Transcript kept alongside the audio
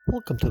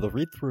Welcome to the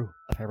read-through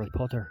of Harry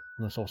Potter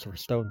and the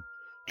Sorcerer's Stone.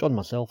 Join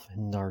myself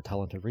and our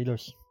talented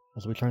readers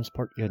as we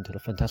transport you into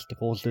the fantastic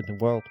Wizarding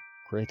world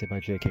created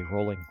by J.K.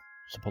 Rowling.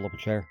 So pull up a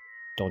chair,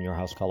 don your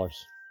house colours,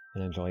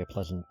 and enjoy a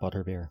pleasant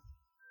butterbeer.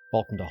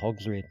 Welcome to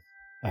Hogs Read,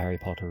 a Harry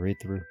Potter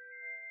read-through.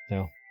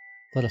 Now,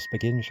 let us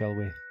begin, shall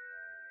we?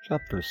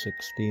 Chapter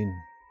 16,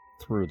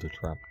 Through the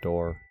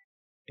Trapdoor.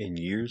 In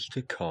years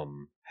to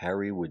come,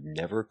 Harry would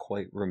never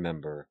quite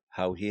remember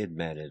how he had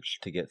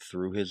managed to get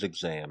through his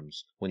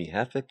exams when he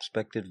half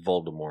expected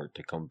Voldemort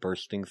to come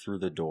bursting through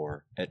the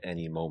door at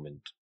any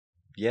moment.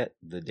 Yet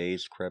the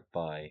days crept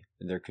by,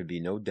 and there could be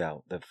no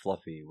doubt that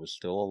Fluffy was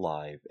still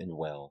alive and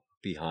well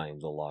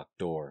behind the locked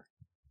door.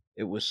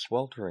 It was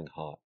sweltering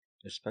hot,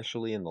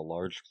 especially in the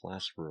large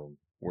classroom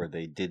where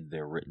they did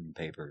their written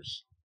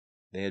papers.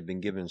 They had been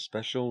given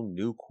special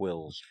new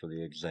quills for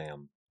the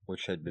exam,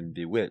 which had been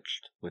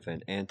bewitched with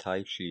an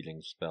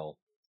anti-cheating spell.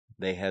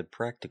 They had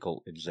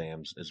practical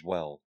exams as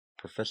well.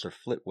 Professor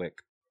Flitwick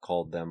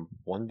called them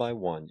one by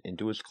one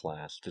into his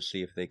class to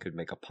see if they could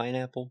make a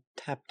pineapple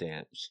tap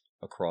dance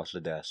across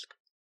a desk.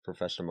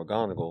 Professor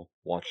McGonagall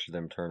watched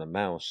them turn a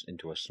mouse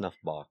into a snuff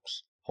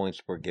box. Points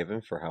were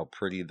given for how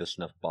pretty the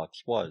snuff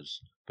box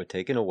was, but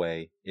taken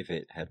away if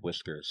it had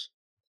whiskers.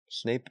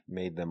 Snape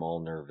made them all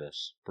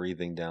nervous,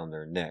 breathing down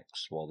their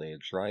necks while they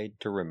had tried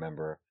to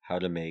remember how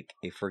to make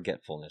a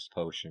forgetfulness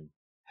potion.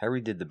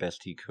 Harry did the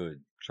best he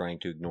could, trying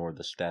to ignore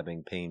the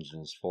stabbing pains in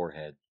his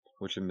forehead,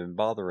 which had been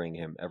bothering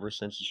him ever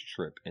since his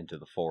trip into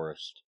the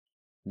forest.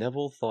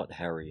 Neville thought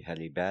Harry had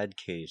a bad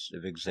case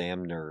of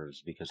exam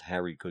nerves because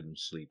Harry couldn't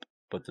sleep,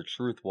 but the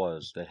truth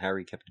was that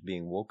Harry kept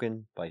being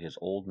woken by his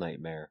old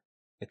nightmare,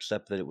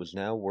 except that it was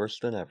now worse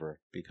than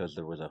ever because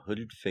there was a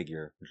hooded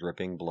figure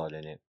dripping blood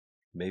in it.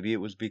 Maybe it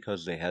was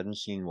because they hadn't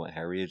seen what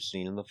Harry had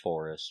seen in the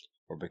forest,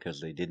 or because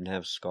they didn't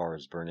have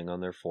scars burning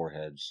on their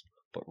foreheads,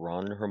 but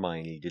Ron and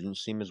Hermione didn't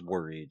seem as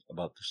worried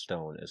about the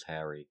stone as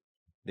Harry.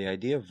 The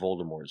idea of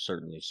Voldemort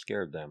certainly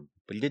scared them,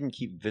 but he didn't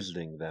keep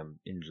visiting them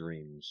in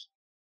dreams.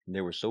 And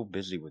they were so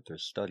busy with their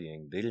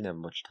studying, they didn't have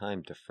much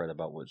time to fret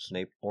about what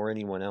Snape or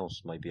anyone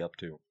else might be up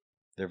to.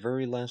 Their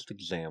very last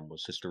exam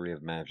was History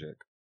of Magic.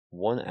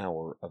 1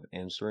 hour of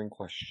answering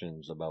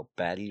questions about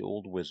batty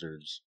old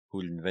wizards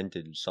who'd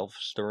invented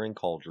self-stirring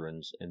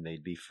cauldrons, and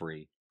they'd be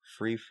free.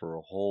 Free for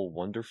a whole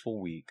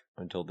wonderful week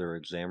until their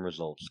exam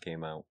results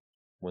came out.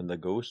 When the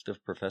ghost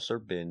of Professor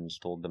Binns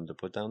told them to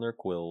put down their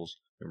quills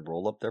and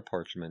roll up their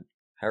parchment,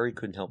 Harry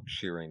couldn't help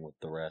cheering with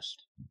the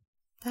rest.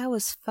 "That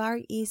was far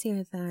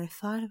easier than I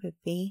thought it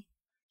would be,"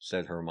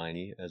 said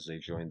Hermione as they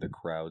joined the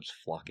crowds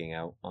flocking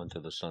out onto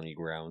the sunny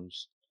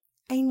grounds.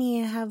 "I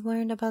need to have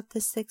learned about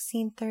the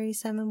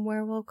 1637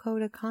 Werewolf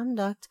Code of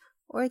Conduct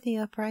or the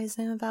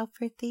Uprising of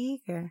Alfred the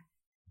Eager."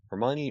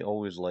 Hermione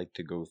always liked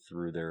to go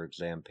through their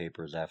exam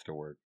papers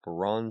afterward, but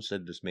Ron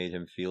said this made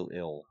him feel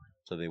ill,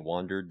 so they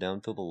wandered down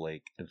to the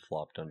lake and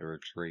flopped under a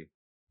tree.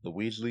 The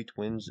Weasley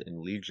twins and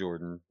Lee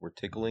Jordan were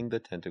tickling the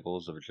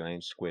tentacles of a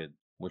giant squid,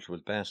 which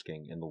was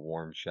basking in the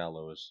warm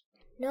shallows.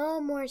 "No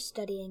more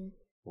studying,"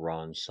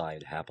 Ron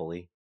sighed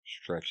happily,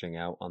 stretching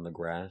out on the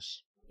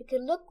grass. "You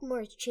could look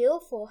more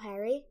cheerful,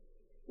 Harry.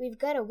 We've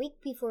got a week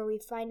before we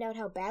find out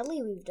how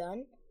badly we've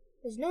done.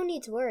 There's no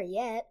need to worry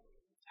yet."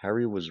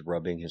 Harry was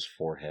rubbing his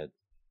forehead.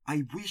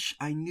 "I wish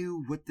I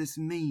knew what this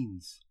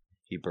means,"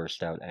 he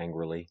burst out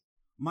angrily.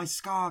 "My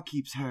scar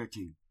keeps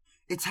hurting.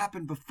 It's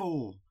happened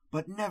before,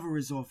 but never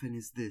as often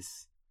as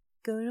this."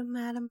 "Go to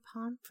Madame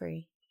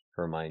Pomfrey,"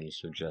 Hermione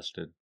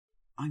suggested.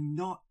 "I'm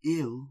not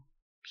ill,"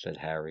 said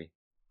Harry.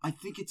 "I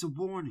think it's a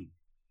warning.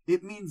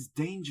 It means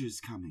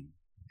danger's coming."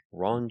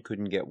 Ron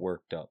couldn't get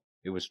worked up.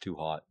 It was too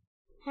hot.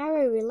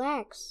 "Harry,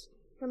 relax.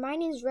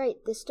 Hermione's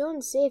right. The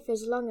stone's safe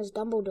as long as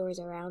Dumbledore's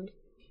around.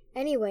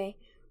 Anyway,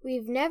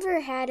 we've never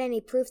had any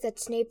proof that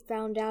Snape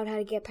found out how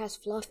to get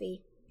past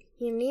Fluffy.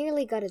 He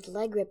nearly got his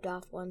leg ripped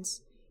off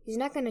once. He's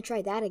not going to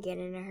try that again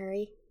in a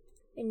hurry.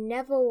 And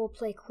Neville will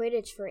play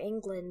Quidditch for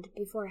England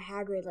before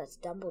Hagrid lets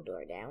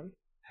Dumbledore down."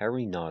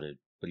 Harry nodded,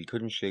 but he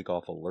couldn't shake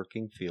off a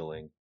lurking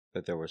feeling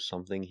that there was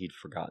something he'd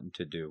forgotten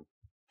to do.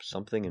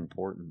 Something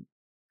important.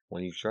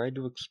 When he tried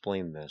to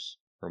explain this,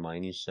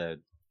 Hermione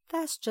said,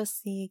 "That's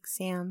just the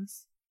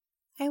exams.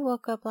 I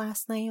woke up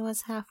last night and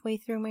was halfway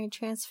through my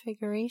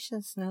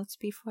Transfigurations notes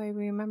before I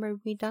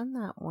remembered we'd done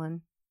that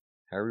one."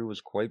 Harry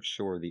was quite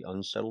sure the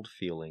unsettled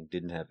feeling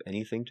didn't have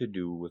anything to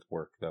do with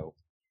work, though.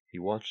 He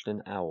watched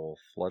an owl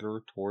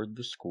flutter toward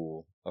the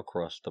school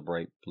across the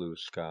bright blue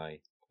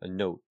sky, a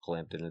note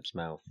clamped in its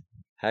mouth.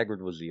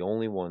 Hagrid was the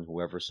only one who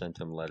ever sent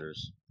him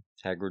letters.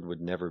 Hagrid would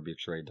never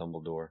betray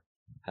Dumbledore.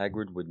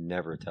 Hagrid would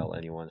never tell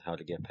anyone how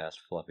to get past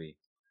Fluffy.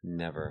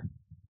 Never.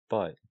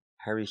 But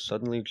Harry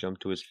suddenly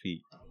jumped to his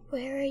feet.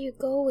 "Where are you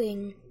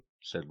going?"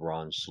 said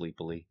Ron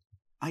sleepily.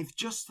 "I've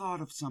just thought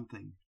of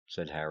something,"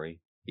 said Harry.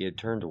 He had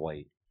turned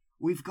white.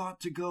 "We've got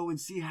to go and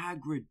see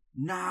Hagrid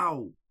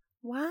now."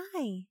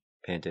 "Why?"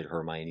 panted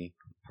Hermione,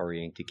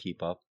 hurrying to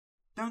keep up.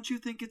 "Don't you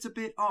think it's a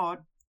bit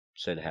odd?"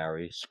 said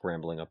Harry,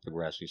 scrambling up the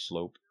grassy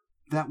slope.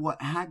 That what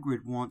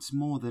Hagrid wants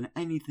more than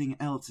anything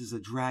else is a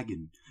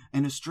dragon,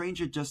 and a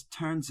stranger just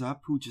turns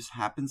up who just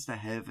happens to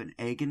have an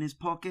egg in his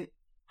pocket?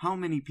 How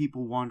many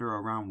people wander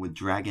around with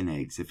dragon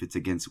eggs if it's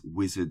against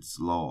wizard's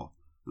law?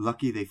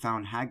 Lucky they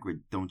found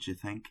Hagrid, don't you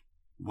think?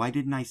 Why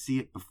didn't I see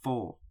it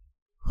before?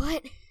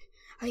 What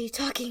are you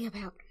talking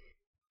about?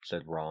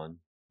 Said Ron,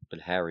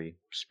 but Harry,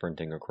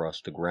 sprinting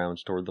across the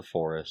grounds toward the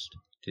forest,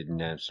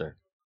 didn't answer.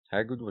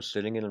 Hagrid was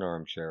sitting in an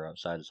armchair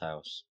outside his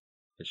house.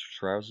 His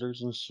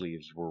trousers and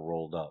sleeves were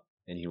rolled up,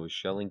 and he was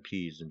shelling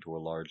peas into a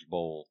large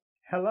bowl.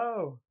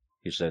 Hello.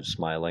 He said,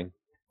 smiling.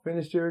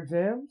 Finished your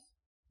exams?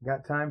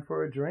 Got time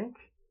for a drink?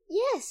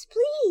 Yes,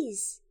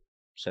 please,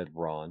 said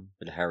Ron,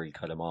 but Harry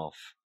cut him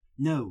off.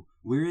 No,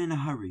 we're in a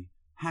hurry.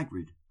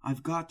 Hagrid,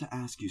 I've got to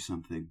ask you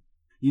something.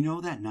 You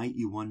know that night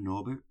you won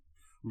Norbert?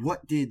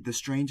 What did the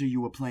stranger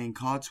you were playing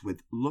cards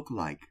with look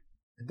like?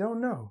 I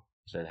don't know,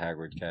 said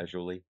Hagrid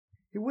casually.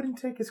 He wouldn't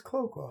take his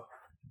cloak off.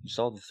 He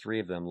saw the three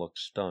of them look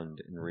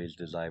stunned and raised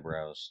his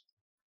eyebrows.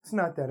 It's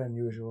not that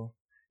unusual.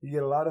 You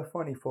get a lot of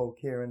funny folk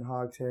here in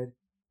Hogshead.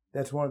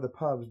 That's one of the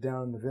pubs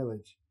down in the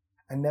village.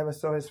 I never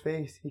saw his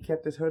face. He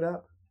kept his hood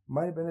up.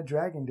 Might have been a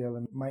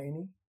Dragondale, mightn't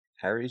he?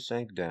 Harry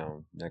sank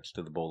down next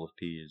to the bowl of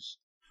peas.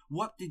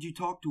 What did you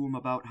talk to him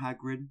about,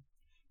 Hagrid?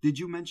 Did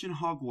you mention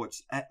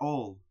Hogwarts at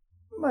all?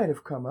 Might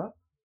have come up,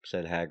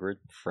 said Hagrid,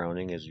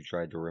 frowning as he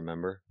tried to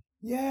remember.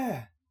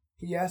 Yeah,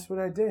 he asked what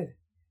I did,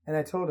 and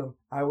I told him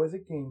I was a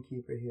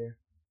gamekeeper here.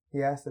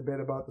 He asked a bit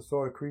about the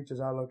sort of creatures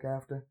I look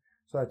after,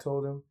 so I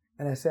told him,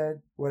 and I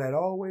said what I'd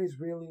always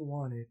really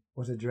wanted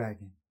was a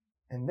dragon.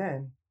 And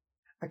then,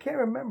 I can't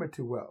remember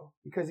too well,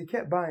 because he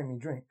kept buying me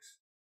drinks.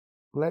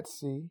 Let's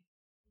see.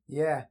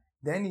 Yeah,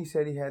 then he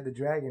said he had the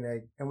dragon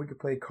egg, and we could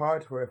play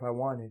cards for it if I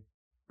wanted,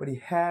 but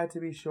he had to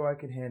be sure I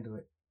could handle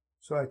it.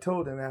 So I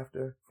told him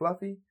after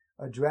Fluffy,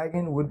 a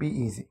dragon would be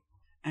easy.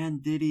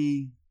 And did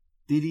he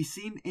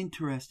seem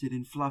interested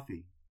in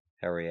Fluffy?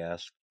 Harry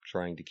asked,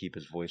 trying to keep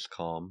his voice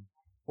calm.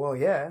 Well,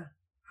 yeah.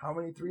 How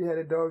many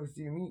three-headed dogs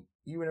do you meet,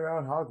 even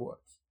around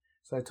Hogwarts?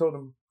 So I told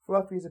him,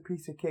 Fluffy's a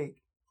piece of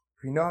cake.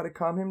 If you know how to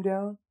calm him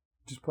down,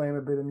 just play him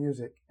a bit of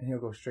music, and he'll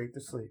go straight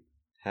to sleep.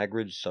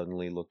 Hagrid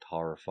suddenly looked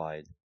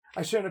horrified.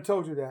 I shouldn't have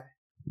told you that,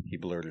 he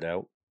blurted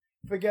out.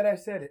 Forget I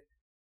said it.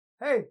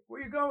 Hey,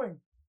 where you going?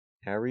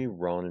 Harry,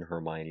 Ron, and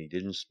Hermione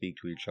didn't speak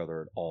to each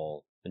other at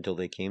all until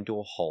they came to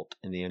a halt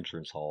in the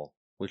entrance hall,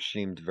 which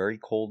seemed very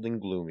cold and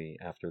gloomy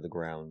after the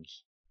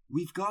grounds.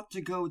 We've got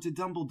to go to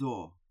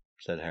Dumbledore,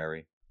 said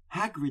Harry.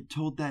 Hagrid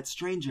told that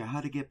stranger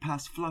how to get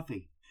past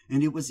Fluffy,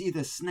 and it was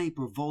either Snape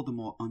or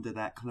Voldemort under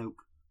that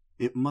cloak.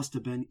 It must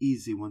have been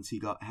easy once he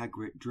got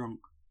Hagrid drunk.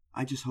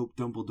 I just hope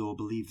Dumbledore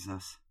believes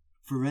us.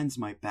 Firenze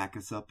might back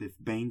us up if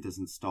Bane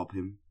doesn't stop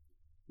him.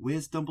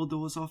 Where's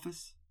Dumbledore's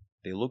office?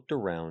 They looked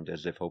around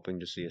as if hoping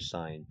to see a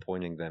sign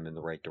pointing them in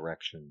the right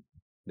direction.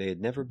 They had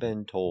never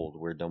been told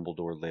where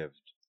Dumbledore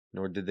lived,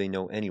 nor did they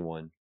know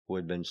anyone who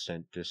had been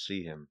sent to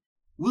see him.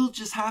 We'll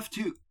just have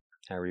to...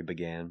 Harry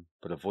began,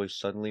 but a voice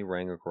suddenly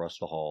rang across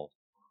the hall.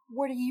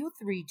 What are you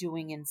three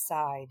doing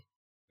inside?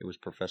 It was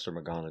Professor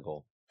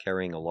McGonagall,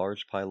 carrying a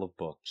large pile of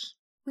books.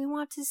 We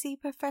want to see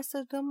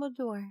Professor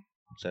Dumbledore,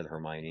 said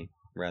Hermione,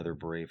 rather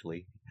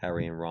bravely,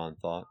 Harry and Ron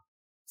thought.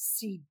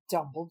 See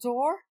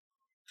Dumbledore?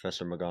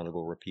 Professor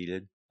McGonagall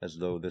repeated, as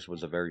though this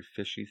was a very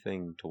fishy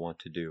thing to want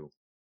to do.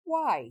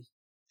 Why?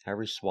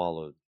 Harry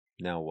swallowed.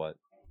 Now what?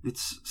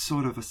 It's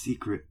sort of a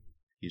secret,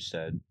 he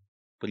said,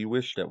 but he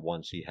wished at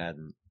once he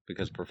hadn't,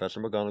 because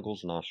Professor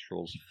McGonagall's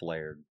nostrils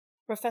flared.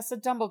 Professor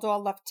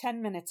Dumbledore left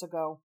 10 minutes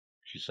ago,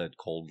 she said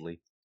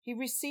coldly. He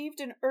received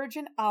an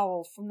urgent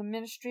owl from the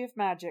Ministry of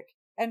Magic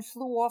and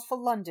flew off for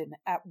London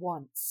at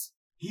once.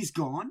 He's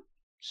gone?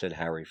 Said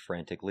Harry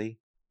frantically.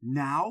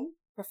 Now?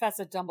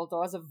 Professor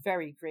Dumbledore is a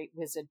very great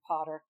wizard,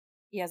 Potter.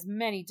 He has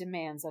many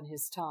demands on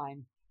his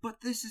time.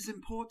 But this is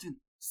important.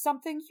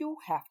 Something you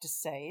have to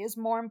say is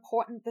more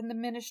important than the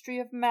Ministry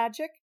of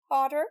Magic,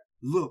 Potter?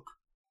 Look,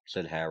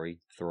 said Harry,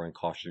 throwing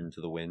caution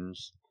to the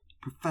winds.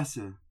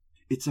 Professor,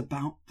 it's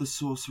about the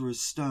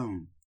Sorcerer's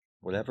Stone.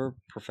 Whatever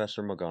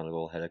Professor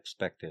McGonagall had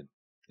expected,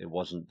 it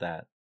wasn't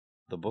that.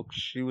 The books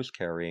she was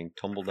carrying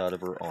tumbled out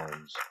of her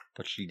arms,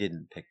 but she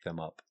didn't pick them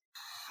up.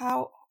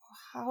 How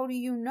do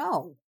you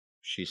know?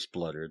 She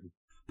spluttered.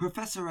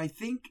 Professor, I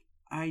think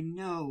I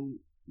know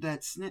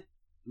that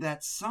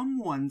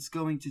someone's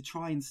going to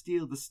try and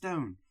steal the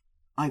stone.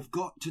 I've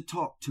got to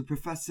talk to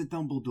Professor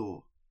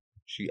Dumbledore.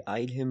 She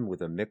eyed him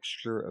with a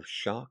mixture of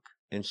shock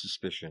and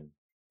suspicion.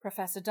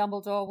 Professor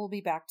Dumbledore will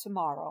be back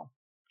tomorrow,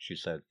 she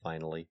said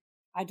finally.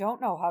 I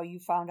don't know how you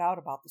found out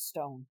about the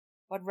stone,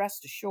 but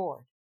rest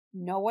assured,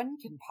 no one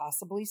can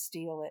possibly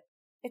steal it.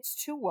 It's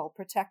too well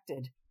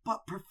protected.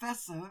 But,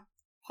 Professor...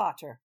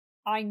 Potter,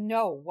 I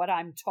know what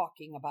I'm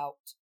talking about,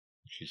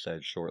 she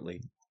said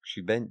shortly.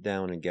 She bent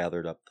down and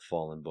gathered up the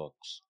fallen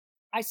books.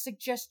 I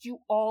suggest you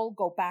all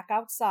go back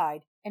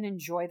outside and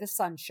enjoy the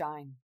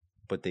sunshine.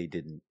 But they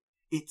didn't.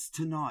 It's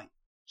tonight,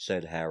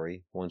 said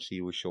Harry, once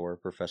he was sure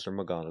Professor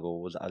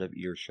McGonagall was out of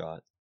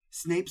earshot.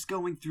 Snape's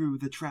going through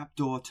the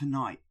trapdoor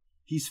tonight.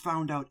 He's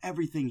found out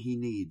everything he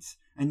needs,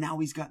 and now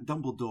he's got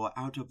Dumbledore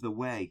out of the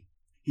way.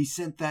 He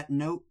sent that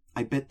note.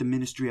 I bet the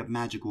Ministry of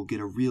Magic will get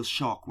a real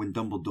shock when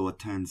Dumbledore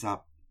turns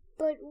up.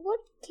 But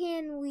what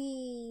can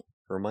we...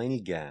 Hermione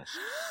gasped.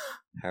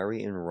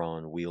 Harry and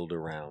Ron wheeled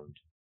around.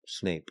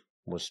 Snape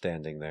was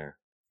standing there.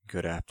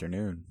 Good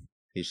afternoon,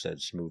 he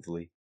said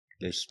smoothly.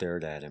 They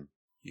stared at him.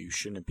 You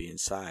shouldn't be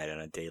inside on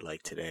a day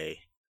like today,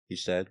 he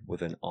said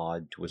with an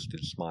odd,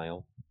 twisted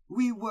smile.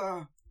 We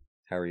were...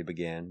 Harry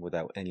began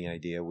without any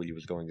idea what he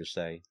was going to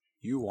say.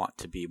 You want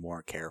to be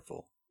more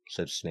careful,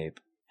 said Snape.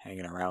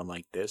 Hanging around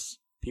like this,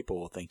 people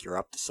will think you're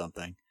up to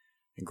something,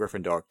 and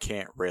Gryffindor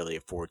can't really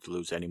afford to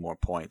lose any more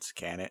points,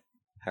 can it?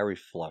 Harry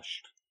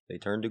flushed. They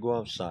turned to go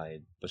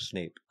outside, but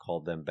Snape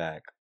called them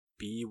back.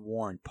 Be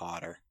warned,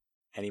 Potter.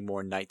 Any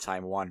more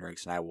nighttime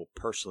wanderings and I will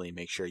personally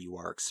make sure you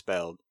are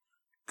expelled.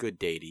 Good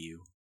day to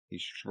you. He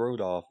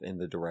strode off in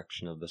the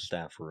direction of the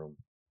staff room.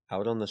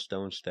 Out on the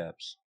stone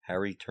steps,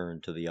 Harry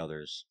turned to the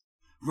others.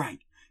 Right,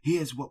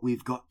 here's what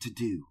we've got to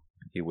do,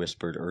 he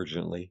whispered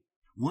urgently.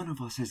 One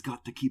of us has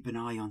got to keep an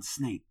eye on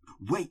Snape.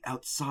 Wait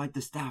outside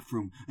the staff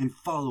room and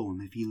follow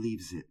him if he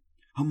leaves it.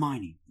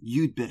 Hermione,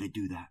 you'd better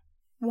do that.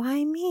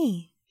 Why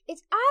me?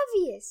 It's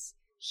obvious,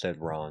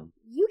 said Ron.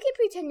 You can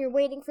pretend you're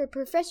waiting for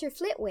Professor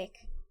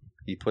Flitwick.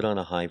 He put on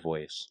a high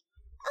voice.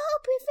 Oh,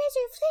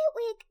 Professor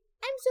Flitwick,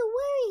 I'm so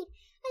worried.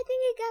 I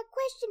think I got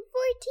question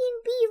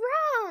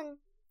 14B wrong.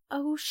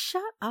 Oh,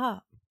 shut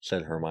up,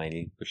 said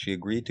Hermione, but she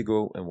agreed to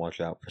go and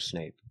watch out for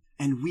Snape.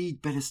 And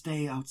we'd better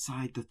stay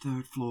outside the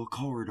third-floor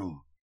corridor,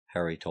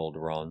 Harry told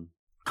Ron.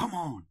 Come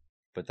on.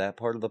 But that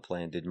part of the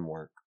plan didn't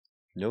work.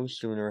 No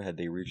sooner had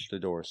they reached the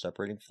door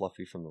separating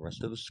Fluffy from the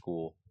rest of the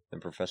school than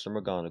Professor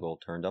McGonagall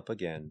turned up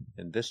again,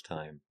 and this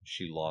time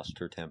she lost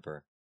her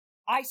temper.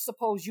 I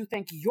suppose you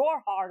think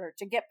you're harder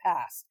to get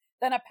past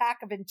than a pack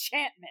of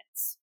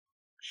enchantments,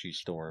 she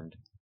stormed.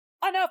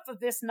 Enough of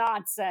this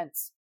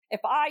nonsense. If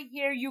I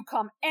hear you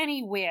come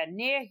anywhere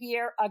near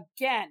here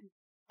again,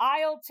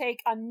 I'll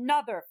take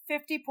another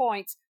 50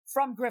 points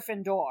from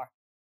Gryffindor.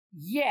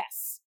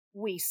 Yes,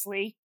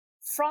 Weasley,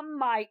 from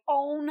my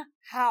own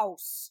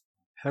house.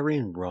 Harry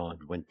and Ron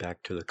went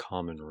back to the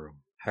common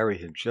room. Harry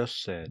had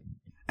just said,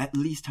 At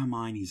least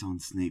Hermione's on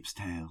Snape's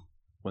tail,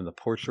 when the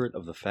portrait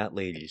of the fat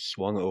lady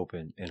swung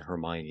open and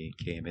Hermione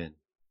came in.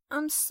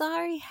 I'm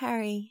sorry,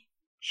 Harry,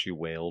 she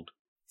wailed.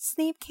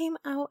 Snape came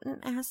out and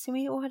asked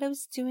me what I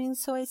was doing,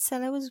 so I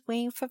said I was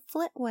waiting for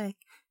Flitwick,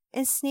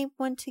 and Snape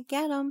went to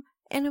get him,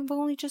 and I've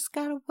only just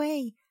got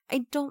away. I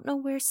don't know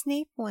where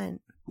Snape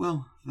went.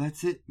 Well,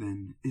 that's it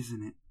then,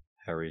 isn't it?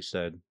 Harry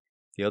said.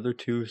 The other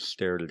two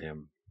stared at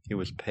him. He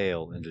was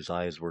pale and his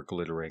eyes were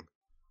glittering.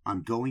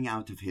 I'm going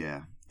out of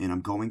here, and I'm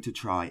going to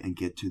try and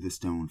get to the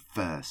stone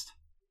first.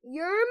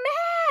 You're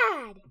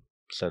mad,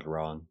 said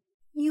Ron.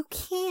 You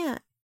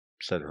can't,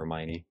 said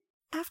Hermione.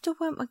 After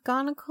what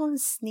McGonagall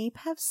and Snape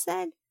have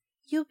said,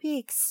 you'll be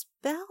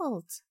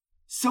expelled.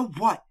 So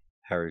what?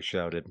 Harry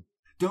shouted.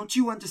 Don't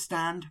you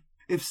understand?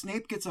 If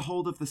Snape gets a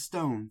hold of the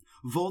stone,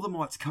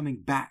 Voldemort's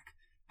coming back.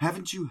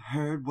 Haven't you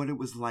heard what it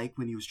was like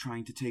when he was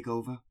trying to take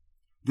over?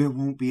 There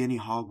won't be any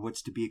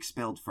Hogwarts to be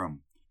expelled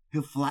from.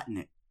 He'll flatten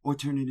it, or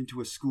turn it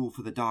into a school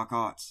for the dark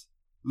arts.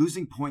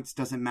 Losing points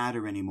doesn't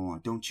matter anymore,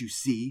 don't you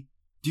see?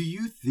 Do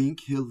you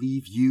think he'll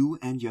leave you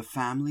and your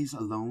families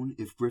alone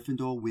if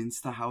Gryffindor wins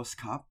the House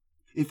Cup?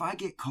 If I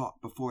get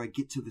caught before I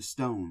get to the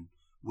stone,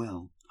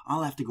 well,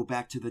 I'll have to go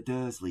back to the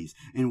Dursleys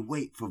and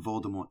wait for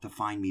Voldemort to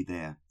find me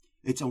there.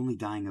 It's only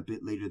dying a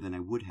bit later than I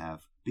would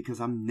have,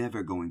 because I'm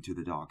never going to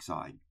the dark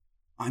side.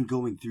 I'm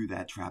going through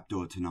that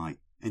trapdoor tonight,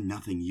 and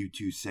nothing you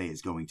two say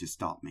is going to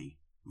stop me.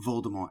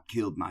 Voldemort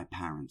killed my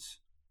parents,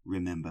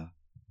 remember?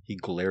 He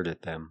glared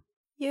at them.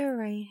 You're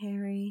right,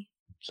 Harry,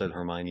 said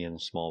Hermione in a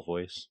small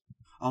voice.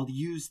 I'll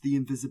use the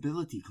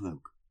invisibility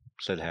cloak,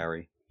 said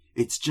Harry.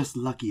 It's just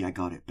lucky I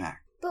got it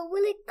back. But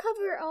will it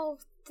cover all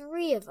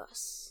three of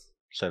us?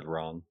 Said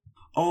Ron.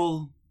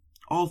 All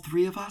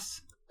three of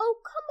us? Oh,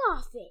 come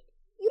off it.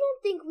 You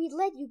don't think we'd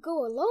let you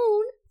go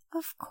alone?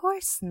 Of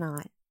course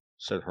not,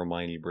 said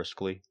Hermione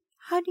briskly.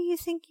 How do you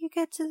think you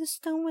get to the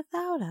stone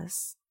without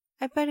us?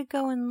 I better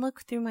go and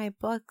look through my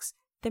books.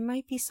 There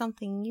might be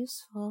something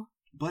useful.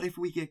 But if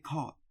we get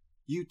caught,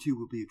 you two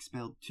will be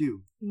expelled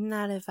too.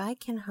 Not if I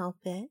can help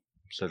it,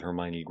 said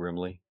Hermione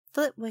grimly.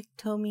 Flitwick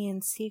told me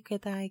in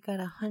secret that I got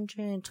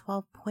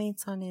 112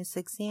 points on his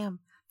exam.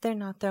 They're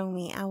not throwing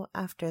me out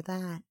after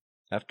that.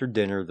 After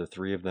dinner, the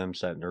three of them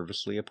sat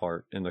nervously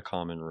apart in the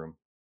common room.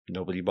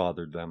 Nobody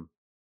bothered them.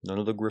 None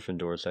of the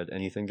Gryffindors had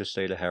anything to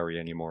say to Harry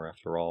anymore,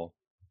 after all.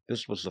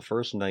 This was the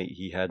first night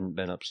he hadn't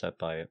been upset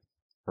by it.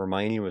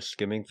 Hermione was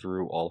skimming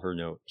through all her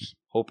notes,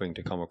 hoping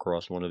to come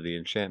across one of the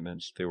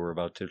enchantments they were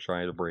about to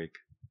try to break.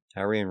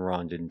 Harry and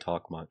Ron didn't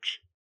talk much.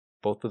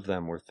 Both of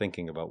them were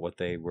thinking about what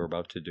they were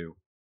about to do.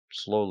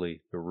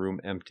 Slowly, the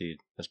room emptied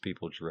as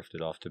people drifted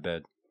off to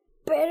bed.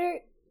 Better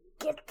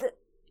get the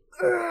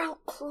girl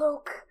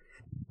cloak,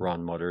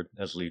 Ron muttered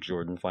as Lee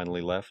Jordan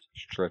finally left,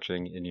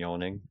 stretching and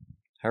yawning.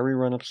 Harry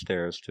ran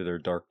upstairs to their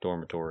dark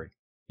dormitory.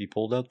 He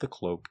pulled out the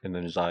cloak, and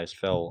then his eyes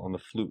fell on the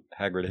flute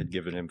Hagrid had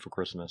given him for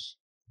Christmas.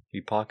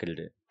 He pocketed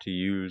it to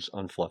use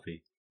on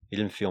Fluffy. He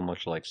didn't feel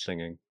much like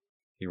singing.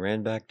 He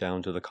ran back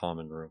down to the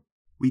common room.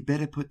 We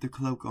better put the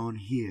cloak on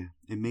here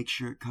and make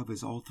sure it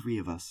covers all three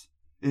of us.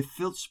 If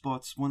Filch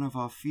spots one of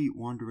our feet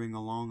wandering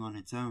along on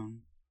its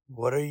own...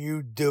 What are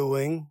you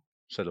doing?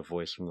 Said a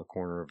voice from the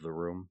corner of the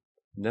room.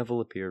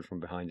 Neville appeared from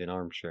behind an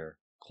armchair,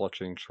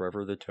 clutching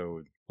Trevor the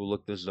Toad, who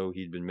looked as though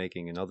he'd been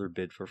making another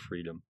bid for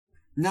freedom.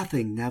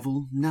 Nothing,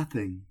 Neville,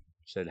 nothing,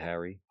 said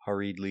Harry,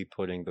 hurriedly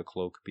putting the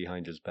cloak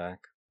behind his back.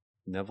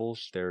 Neville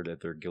stared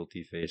at their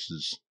guilty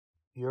faces.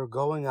 You're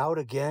going out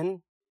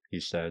again?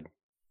 He said.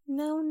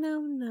 No,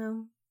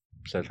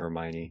 said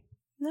Hermione.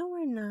 No,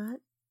 we're not.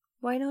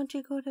 Why don't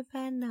you go to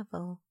bed,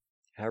 Neville?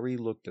 Harry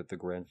looked at the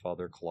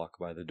grandfather clock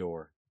by the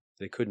door.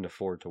 They couldn't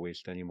afford to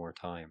waste any more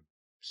time.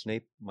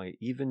 Snape might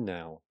even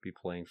now be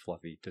playing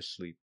Fluffy to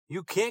sleep.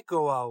 You can't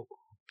go out,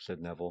 said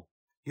Neville.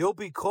 You'll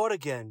be caught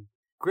again.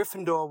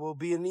 Gryffindor will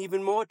be in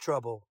even more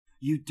trouble.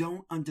 You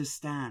don't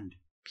understand,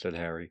 said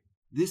Harry.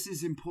 This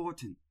is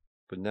important.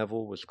 But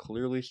Neville was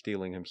clearly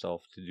steeling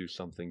himself to do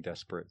something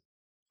desperate.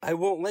 I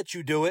won't let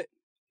you do it,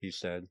 he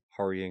said,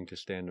 hurrying to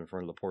stand in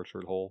front of the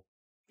portrait hole.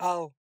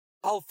 I'll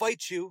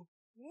fight you.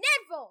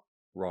 Neville!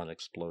 Ron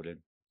exploded.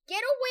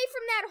 Get away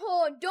from that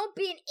hole and don't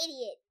be an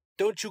idiot.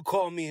 Don't you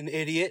call me an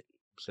idiot,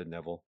 said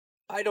Neville.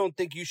 I don't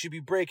think you should be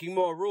breaking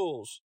more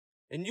rules.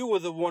 And you were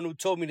the one who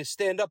told me to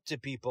stand up to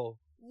people.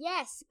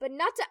 Yes, but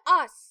not to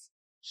us,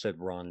 said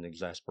Ron in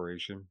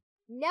exasperation.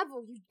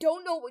 Neville, you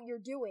don't know what you're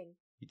doing.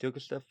 He took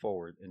a step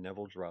forward, and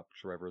Neville dropped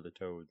Trevor the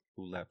Toad,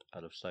 who leapt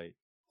out of sight.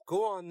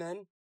 Go on,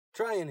 then.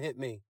 Try and hit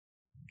me,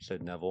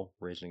 said Neville,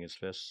 raising his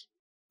fists.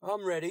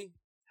 I'm ready.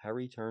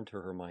 Harry turned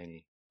to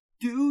Hermione.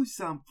 Do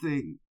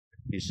something,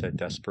 he said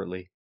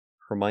desperately.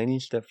 Hermione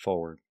stepped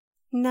forward.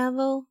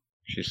 Neville,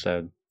 she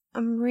said.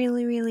 I'm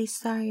really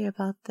sorry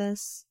about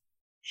this.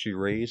 She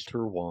raised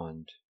her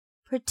wand.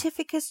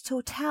 Certificus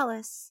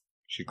Totalis,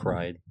 she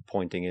cried,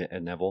 pointing it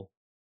at Neville.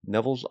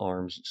 Neville's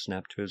arms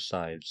snapped to his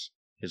sides.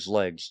 His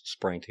legs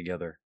sprang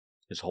together.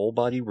 His whole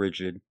body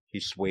rigid,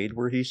 he swayed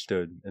where he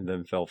stood and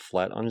then fell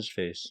flat on his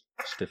face,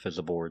 stiff as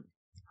a board.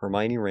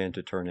 Hermione ran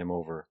to turn him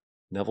over.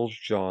 Neville's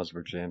jaws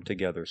were jammed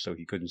together so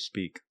he couldn't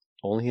speak.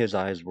 Only his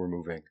eyes were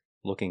moving,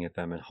 looking at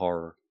them in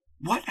horror.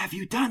 What have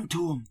you done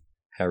to him?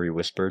 Harry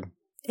whispered.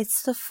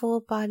 It's the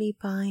full body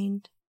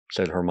bind,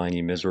 said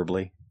Hermione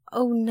miserably.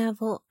 Oh,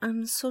 Neville,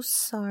 I'm so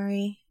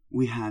sorry.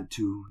 We had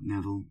to,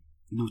 Neville.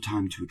 No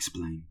time to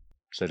explain,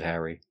 said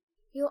Harry.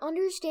 You'll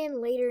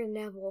understand later,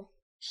 Neville,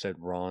 said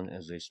Ron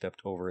as they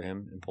stepped over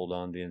him and pulled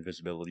on the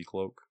invisibility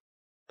cloak.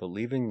 But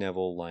leaving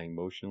Neville lying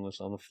motionless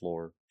on the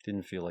floor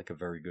didn't feel like a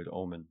very good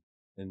omen.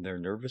 In their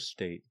nervous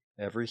state,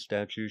 every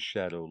statue's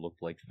shadow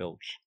looked like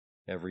Filch.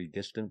 Every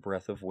distant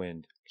breath of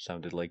wind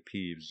sounded like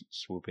Peeves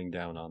swooping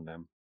down on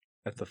them.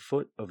 At the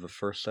foot of the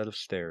first set of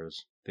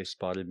stairs, they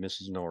spotted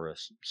Mrs.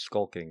 Norris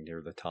skulking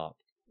near the top.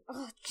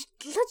 Oh,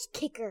 let's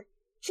kick her.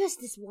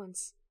 Just this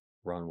once,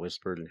 Ron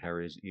whispered in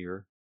Harry's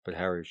ear, but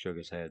Harry shook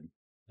his head.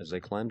 As they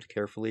climbed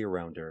carefully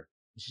around her,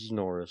 Mrs.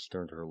 Norris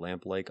turned her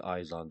lamp-like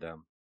eyes on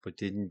them, but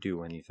didn't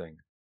do anything.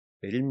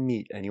 They didn't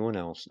meet anyone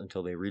else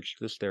until they reached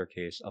the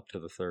staircase up to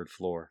the third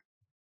floor.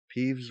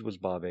 Peeves was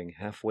bobbing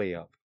halfway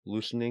up,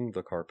 loosening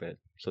the carpet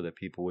so that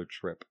people would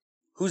trip.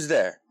 Who's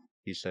there?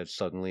 He said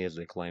suddenly as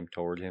they climbed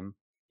toward him.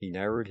 He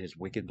narrowed his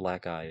wicked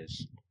black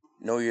eyes.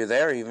 Know you're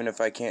there even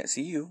if I can't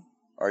see you.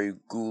 Are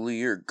you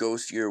ghouly or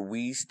ghosty or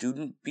wee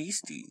student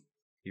beastie?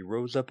 He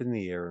rose up in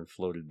the air and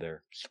floated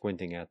there,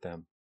 squinting at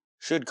them.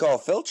 Should call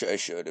Filch, I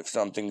should, if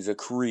something's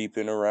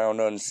a-creeping around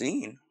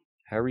unseen.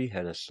 Harry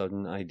had a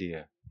sudden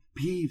idea.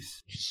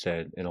 Peeves, she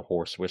said in a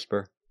hoarse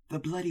whisper. The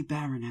Bloody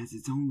Baron has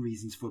its own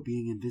reasons for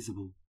being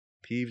invisible.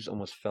 Peeves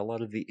almost fell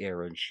out of the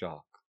air in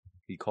shock.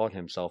 He caught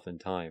himself in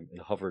time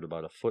and hovered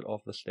about a foot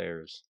off the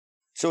stairs.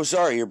 So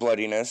sorry, your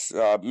bloodiness,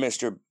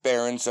 Mr.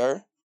 Baron,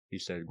 sir, he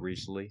said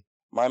greasily.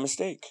 My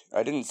mistake.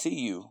 I didn't see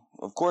you.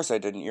 Of course I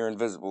didn't. You're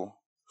invisible.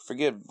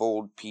 Forgive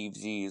old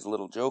Peevesy's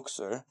little joke,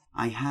 sir.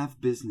 I have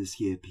business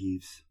here,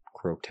 Peeves,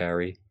 croaked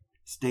Harry.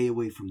 Stay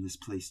away from this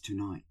place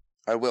tonight.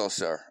 I will,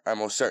 sir. I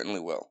most certainly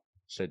will,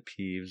 said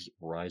Peeves,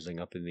 rising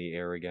up in the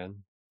air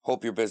again.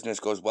 Hope your business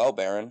goes well,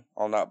 Baron.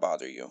 I'll not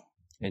bother you.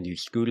 And he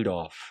scooted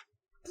off.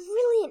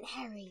 Brilliant,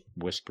 Harry,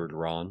 whispered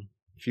Ron.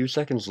 A few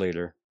seconds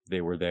later,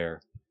 they were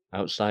there,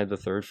 outside the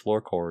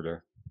third-floor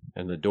corridor,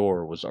 and the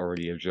door was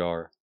already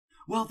ajar.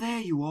 Well, there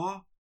you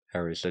are,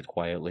 Harry said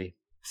quietly.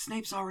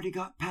 Snape's already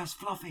got past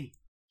Fluffy.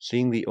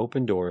 Seeing the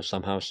open door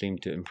somehow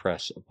seemed to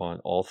impress upon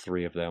all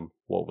three of them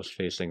what was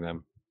facing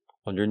them.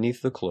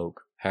 Underneath the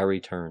cloak,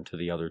 Harry turned to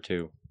the other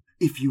two.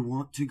 If you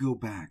want to go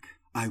back,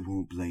 I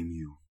won't blame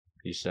you,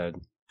 he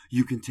said.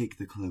 You can take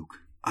the cloak.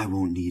 I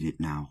won't need it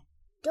now.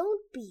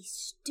 Don't be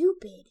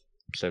stupid,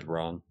 said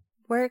Ron.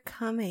 We're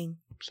coming,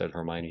 said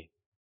Hermione.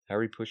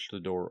 Harry pushed the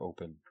door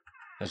open.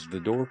 As the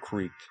door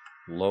creaked,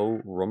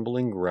 low,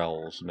 rumbling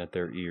growls met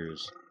their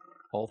ears.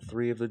 All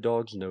three of the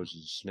dogs'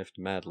 noses sniffed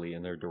madly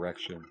in their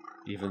direction,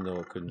 even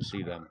though it couldn't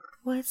see them.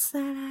 What's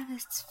that at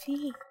its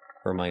feet?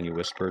 Hermione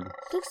whispered.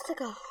 Looks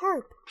like a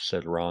harp.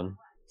 Said Ron.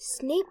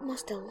 Snape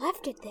must have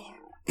left it there.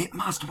 It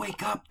must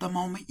wake up the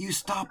moment you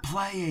stop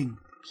playing,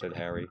 said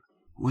Harry.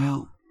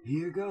 Well,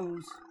 here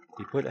goes.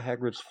 He put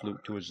Hagrid's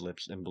flute to his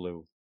lips and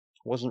blew.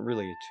 It wasn't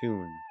really a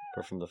tune,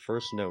 but from the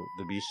first note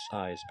the beast's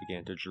eyes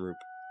began to droop.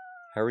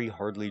 Harry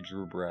hardly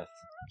drew breath.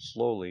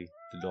 Slowly,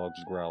 the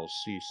dog's growls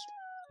ceased.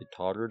 It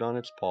tottered on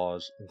its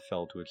paws and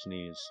fell to its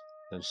knees,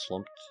 then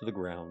slumped to the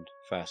ground,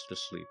 fast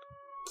asleep.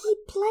 Keep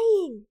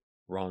playing,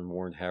 Ron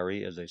warned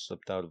Harry as they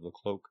slipped out of the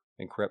cloak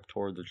and crept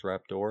toward the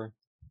trapdoor.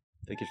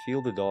 They could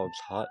feel the dog's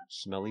hot,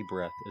 smelly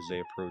breath as they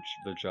approached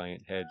the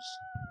giant heads.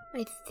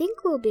 I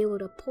think we'll be able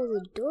to pull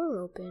the door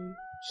open,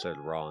 said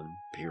Ron,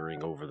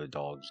 peering over the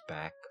dog's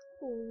back.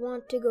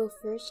 Want to go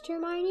first,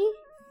 Hermione?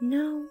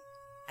 No,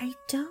 I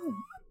don't.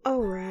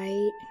 All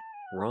right.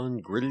 Ron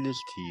gritted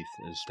his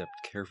teeth and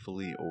stepped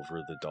carefully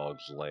over the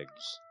dog's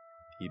legs.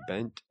 He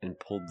bent and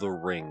pulled the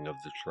ring of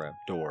the trap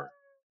door,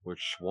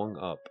 which swung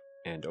up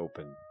and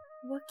open.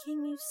 What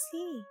can you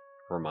see?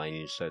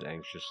 Hermione said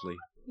anxiously.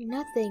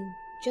 Nothing,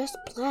 just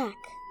black.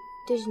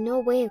 There's no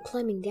way of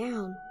climbing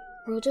down,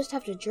 or we'll just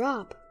have to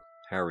drop.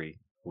 Harry,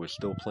 who was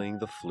still playing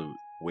the flute,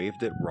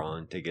 waved at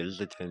Ron to get his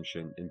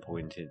attention and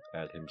pointed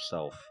at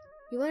himself.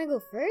 You want to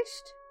go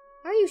first?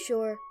 Are you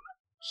sure?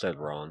 Said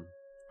Ron.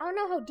 I don't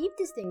know how deep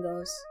this thing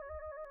goes.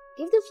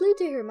 Give the flute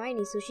to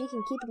Hermione so she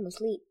can keep him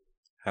asleep.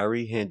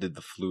 Harry handed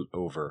the flute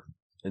over.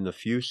 In the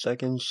few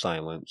seconds'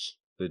 silence,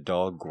 the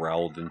dog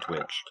growled and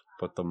twitched,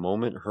 but the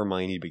moment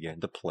Hermione began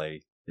to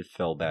play, it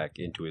fell back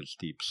into its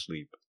deep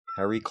sleep.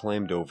 Harry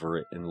climbed over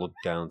it and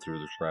looked down through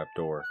the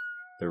trapdoor.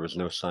 There was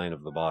no sign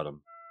of the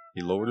bottom.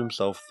 He lowered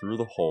himself through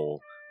the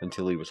hole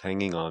until he was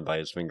hanging on by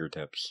his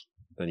fingertips.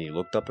 Then he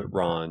looked up at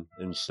Ron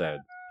and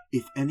said,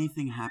 If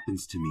anything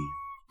happens to me,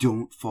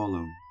 don't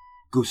follow.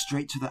 Go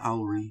straight to the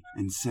owlery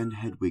and send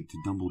Hedwig to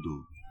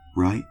Dumbledore,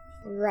 right?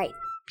 Right,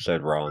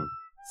 said Ron.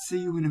 See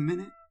you in a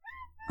minute,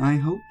 I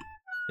hope.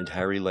 And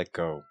Harry let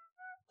go.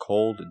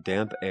 Cold,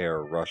 damp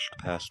air rushed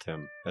past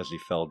him as he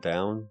fell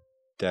down,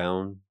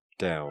 down,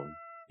 down,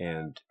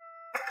 and,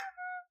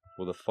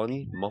 with a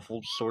funny,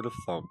 muffled sort of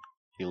thump,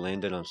 he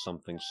landed on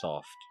something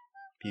soft.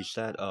 He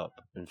sat up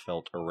and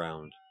felt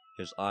around,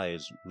 his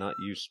eyes not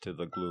used to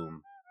the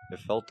gloom. It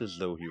felt as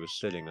though he was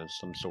sitting on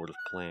some sort of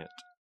plant.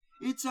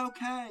 It's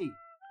okay,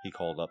 he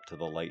called up to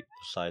the light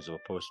the size of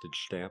a postage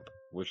stamp,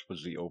 which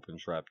was the open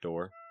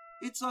trapdoor.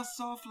 It's a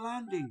soft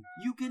landing.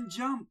 You can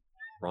jump.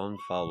 Ron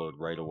followed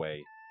right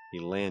away. He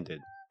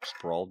landed,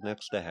 sprawled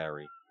next to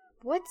Harry.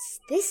 What's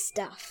this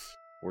stuff?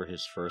 Were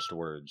his first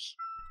words.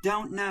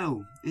 Don't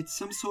know. It's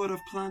some sort of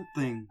plant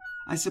thing.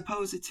 I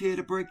suppose it's here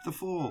to break the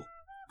fall.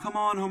 Come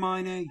on,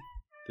 Hermione.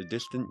 The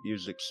distant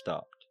music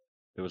stopped.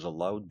 There was a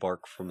loud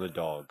bark from the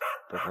dog,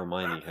 but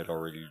Hermione had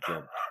already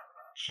jumped.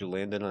 She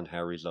landed on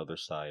Harry's other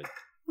side.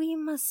 We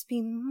must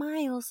be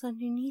miles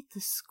underneath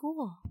the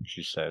school,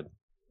 she said.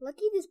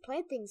 Lucky this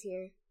plant thing's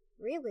here.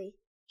 Really,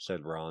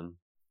 said Ron.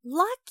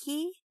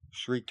 Lucky?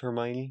 Shrieked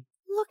Hermione.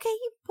 Look at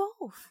you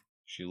both.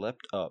 She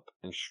leapt up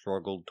and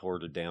struggled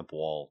toward a damp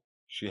wall.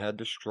 She had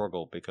to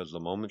struggle because the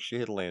moment she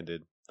had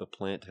landed, the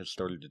plant had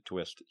started to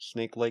twist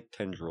snake-like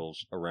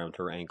tendrils around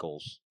her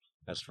ankles.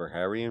 As for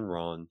Harry and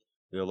Ron,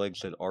 their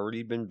legs had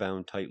already been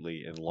bound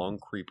tightly in long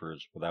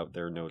creepers without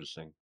their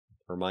noticing.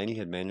 Hermione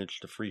had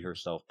managed to free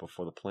herself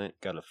before the plant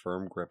got a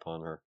firm grip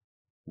on her.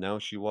 Now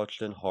she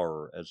watched in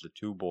horror as the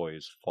two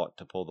boys fought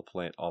to pull the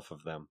plant off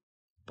of them.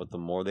 But the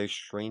more they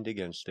strained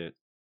against it,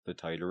 the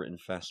tighter and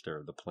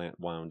faster the plant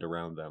wound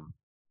around them.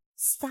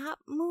 Stop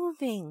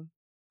moving,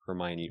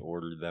 Hermione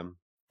ordered them.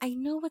 I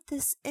know what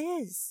this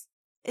is.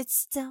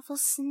 It's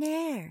Devil's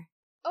Snare.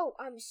 Oh,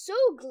 I'm so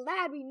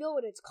glad we know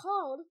what it's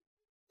called.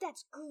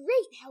 That's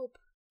great help,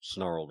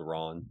 snarled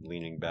Ron,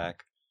 leaning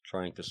back,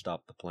 trying to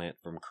stop the plant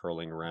from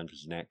curling around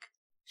his neck.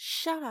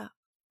 Shut up.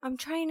 I'm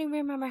trying to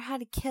remember how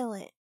to kill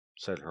it,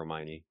 said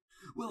Hermione.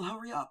 Well,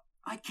 hurry up.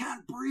 I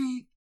can't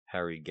breathe.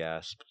 Harry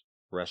gasped,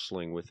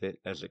 wrestling with it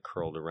as it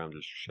curled around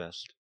his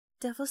chest.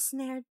 Devil's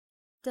Snare,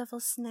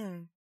 Devil's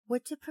Snare.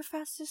 What did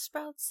Professor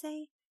Sprout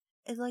say?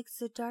 It likes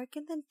the dark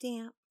and the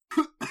damp.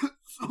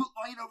 So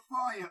light a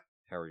fire.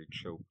 Harry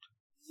choked.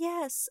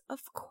 Yes,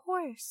 of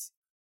course.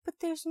 But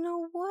there's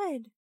no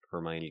wood,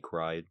 Hermione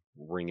cried,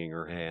 wringing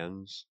her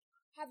hands.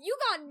 Have you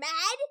gone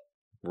mad?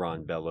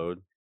 Ron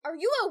bellowed. Are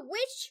you a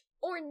witch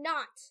or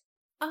not?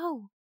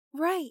 Oh,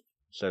 right,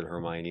 said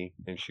Hermione,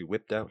 and she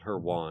whipped out her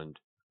wand,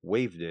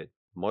 waved it,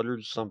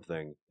 muttered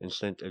something, and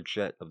sent a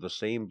jet of the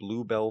same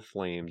bluebell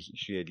flames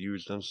she had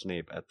used on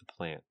Snape at the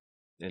plant.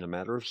 In a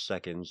matter of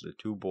seconds, the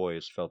two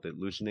boys felt it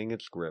loosening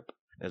its grip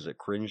as it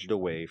cringed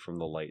away from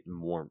the light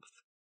and warmth.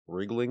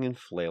 Wriggling and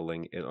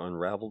flailing, it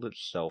unraveled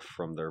itself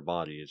from their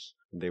bodies,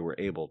 and they were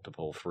able to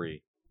pull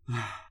free.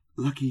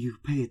 Lucky you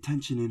pay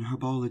attention in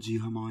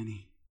herbology,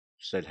 Hermione,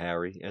 said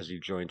Harry as he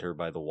joined her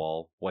by the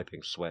wall,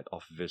 wiping sweat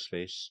off of his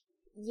face.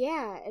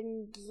 Yeah,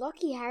 and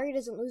lucky Harry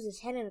doesn't lose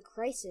his head in a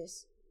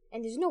crisis.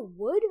 And there's no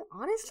wood,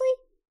 honestly?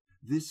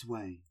 This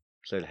way,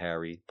 said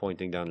Harry,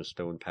 pointing down a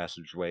stone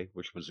passageway,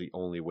 which was the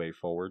only way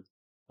forward.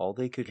 All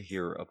they could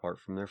hear, apart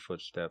from their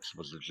footsteps,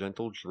 was the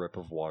gentle drip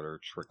of water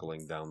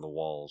trickling down the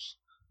walls.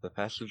 The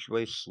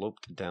passageway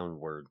sloped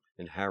downward,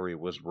 and Harry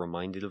was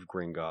reminded of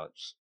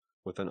Gringotts.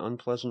 With an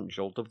unpleasant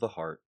jolt of the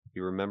heart, he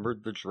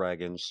remembered the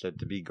dragons said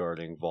to be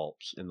guarding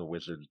vaults in the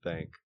Wizard's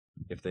Bank.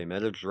 If they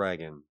met a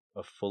dragon,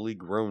 a fully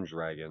grown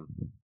dragon,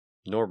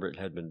 Norbert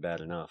had been bad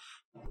enough.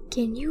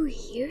 Can you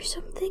hear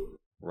something?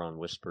 Ron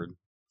whispered.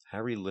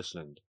 Harry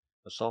listened.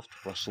 A soft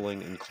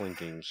rustling and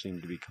clinking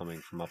seemed to be coming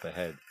from up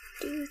ahead.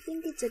 Do you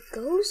think it's a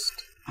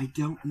ghost? I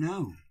don't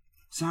know.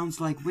 Sounds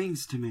like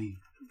wings to me.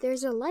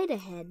 There's a light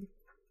ahead.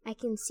 I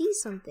can see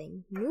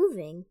something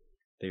moving.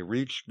 They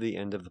reached the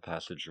end of the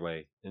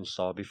passageway and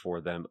saw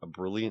before them a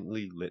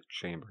brilliantly lit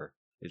chamber,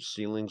 its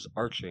ceilings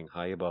arching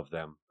high above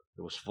them.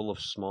 It was full of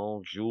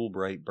small,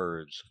 jewel-bright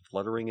birds,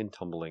 fluttering and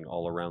tumbling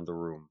all around the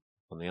room.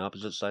 On the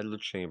opposite side of the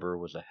chamber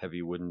was a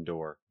heavy wooden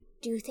door.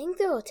 Do you think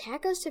they'll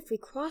attack us if we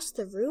cross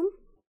the room?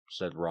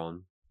 Said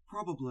Ron.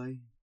 Probably,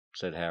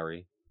 said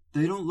Harry.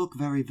 They don't look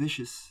very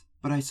vicious,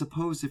 but I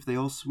suppose if they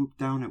all swoop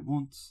down at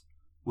once,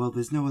 well,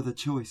 there's no other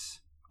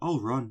choice. I'll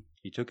run.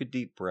 He took a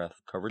deep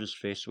breath, covered his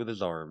face with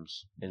his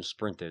arms, and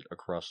sprinted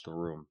across the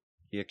room.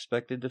 He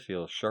expected to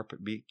feel sharp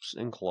beaks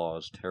and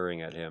claws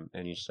tearing at him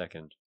any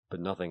second, but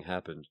nothing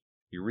happened.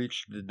 He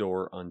reached the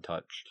door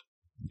untouched.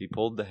 He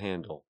pulled the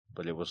handle,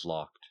 but it was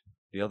locked.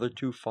 The other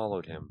two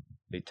followed him.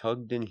 They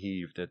tugged and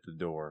heaved at the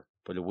door,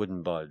 but it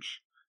wouldn't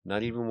budge,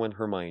 not even when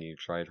Hermione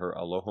tried her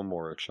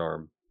Alohomora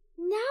charm.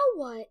 Now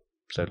what?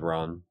 Said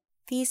Ron.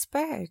 These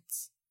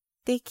birds.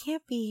 They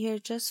can't be here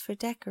just for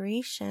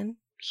decoration,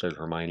 said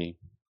Hermione.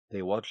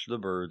 They watched the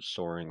birds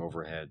soaring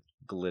overhead,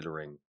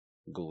 glittering.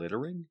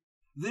 Glittering?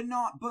 They're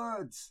not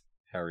birds,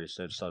 Harry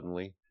said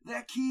suddenly.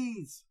 They're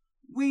keys.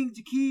 Winged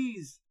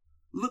keys.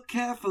 Look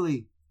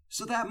carefully.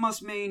 So that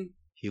must mean...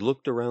 He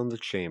looked around the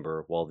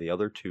chamber while the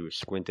other two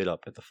squinted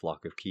up at the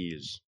flock of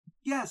keys.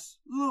 Yes,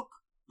 look.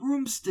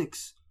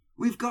 Broomsticks.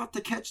 We've got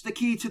to catch the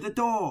key to the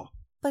door.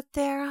 But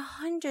there are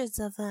hundreds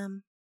of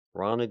them.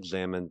 Ron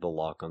examined the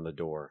lock on the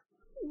door.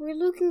 We're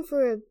looking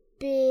for a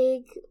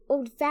big,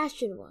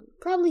 old-fashioned one.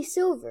 Probably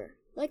silver,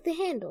 like the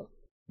handle.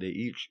 They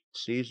each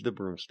seized a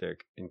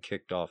broomstick and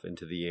kicked off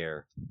into the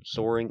air,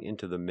 soaring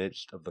into the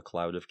midst of the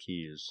cloud of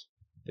keys.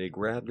 They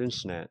grabbed and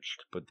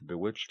snatched, but the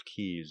bewitched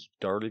keys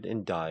darted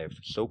and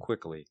dived so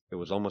quickly it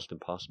was almost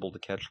impossible to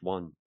catch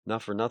one.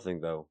 Not for nothing,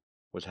 though,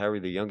 was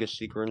Harry the youngest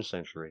seeker in a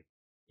century.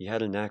 He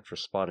had a knack for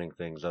spotting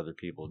things other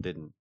people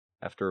didn't.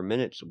 After a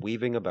minute's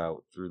weaving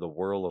about through the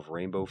whirl of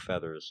rainbow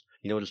feathers,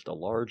 he noticed a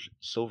large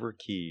silver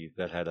key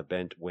that had a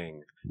bent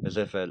wing, as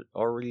if it had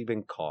already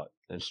been caught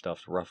and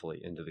stuffed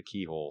roughly into the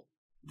keyhole.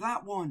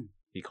 That one,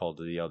 he called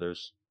to the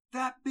others.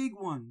 That big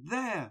one,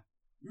 there.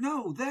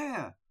 No,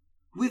 there.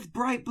 With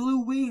bright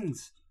blue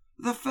wings.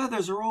 The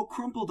feathers are all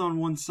crumpled on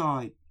one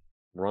side.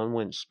 Ron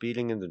went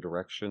speeding in the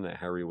direction that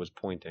Harry was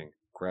pointing,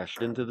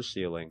 crashed into the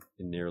ceiling,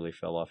 and nearly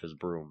fell off his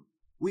broom.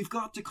 We've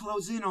got to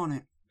close in on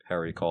it,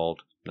 Harry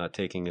called, not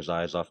taking his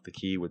eyes off the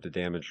key with the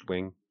damaged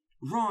wing.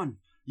 Ron,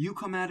 you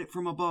come at it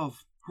from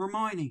above.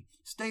 Hermione,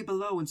 stay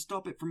below and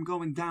stop it from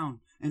going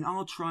down, and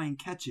I'll try and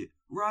catch it.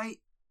 Right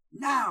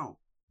now!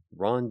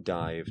 Ron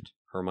dived,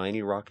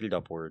 Hermione rocketed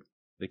upward,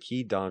 the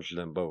key dodged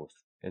them both,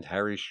 and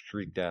Harry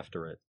streaked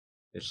after it.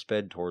 It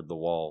sped toward the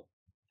wall.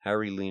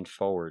 Harry leaned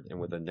forward and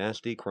with a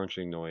nasty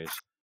crunching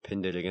noise,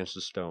 pinned it against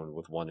the stone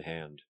with one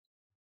hand.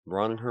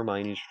 Ron and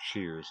Hermione's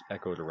cheers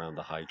echoed around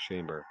the high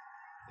chamber.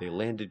 They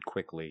landed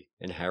quickly,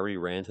 and Harry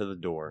ran to the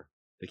door,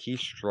 the key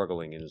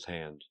struggling in his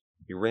hand.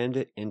 He rammed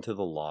it into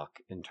the lock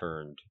and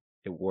turned.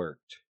 It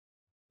worked.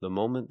 The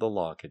moment the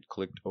lock had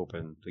clicked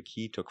open, the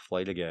key took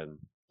flight again,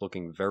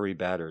 looking very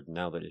battered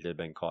now that it had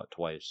been caught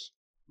twice.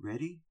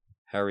 Ready?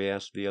 Harry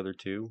asked the other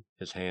two,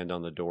 his hand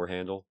on the door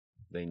handle.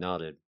 They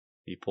nodded.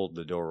 He pulled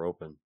the door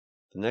open.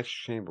 The next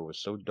chamber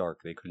was so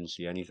dark they couldn't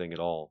see anything at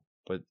all,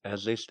 but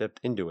as they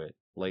stepped into it,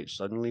 light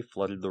suddenly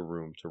flooded the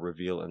room to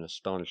reveal an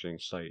astonishing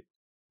sight.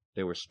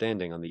 They were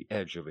standing on the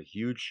edge of a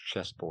huge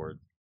chessboard.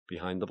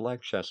 Behind the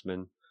black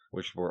chessmen,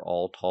 which were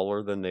all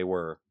taller than they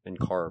were and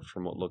carved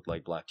from what looked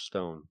like black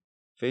stone.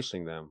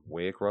 Facing them,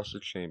 way across the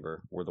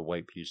chamber, were the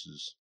white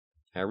pieces.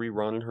 Harry,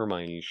 Ron, and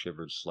Hermione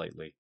shivered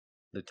slightly.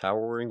 The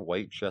towering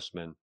white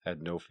chessmen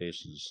had no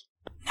faces.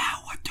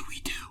 Now what do we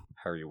do?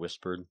 Harry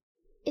whispered.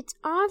 It's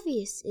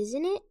obvious,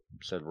 isn't it?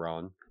 Said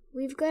Ron.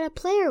 We've got to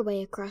play our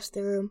way across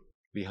the room.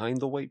 Behind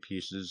the white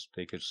pieces,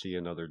 they could see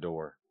another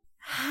door.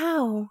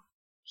 How?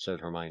 Said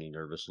Hermione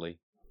nervously.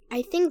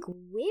 I think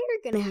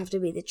we're gonna have to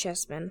be the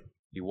chessmen.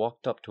 He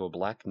walked up to a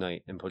black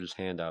knight and put his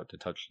hand out to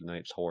touch the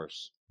knight's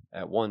horse.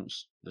 At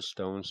once, the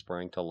stone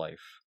sprang to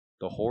life.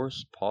 The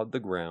horse pawed the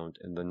ground,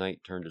 and the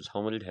knight turned his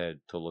helmeted head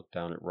to look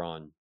down at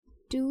Ron.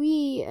 Do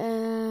we,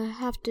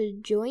 have to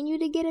join you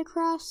to get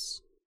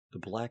across? The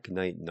black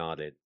knight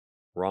nodded.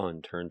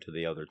 Ron turned to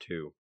the other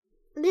two.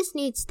 This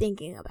needs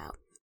thinking about,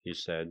 he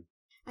said.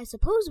 I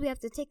suppose we have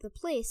to take the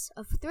place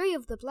of 3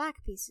 of the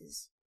black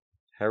pieces.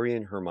 Harry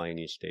and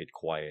Hermione stayed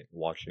quiet,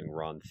 watching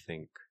Ron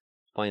think.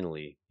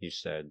 Finally, he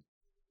said,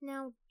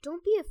 Now,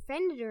 don't be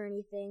offended or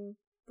anything,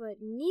 but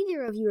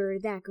neither of you are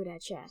that good at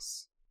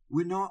chess.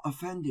 We're not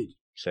offended,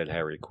 said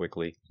Harry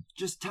quickly.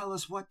 Just tell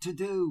us what to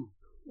do.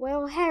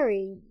 Well,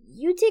 Harry,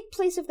 you take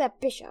place of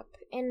that bishop,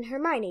 and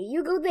Hermione,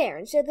 you go there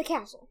instead of the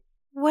castle.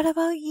 What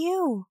about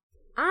you?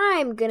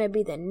 I'm gonna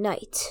be the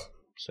knight,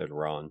 said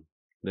Ron.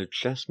 The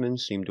chessmen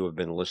seemed to have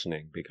been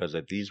listening, because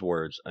at these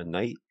words a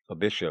knight, a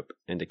bishop,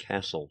 and a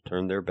castle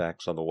turned their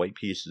backs on the white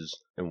pieces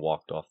and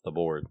walked off the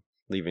board,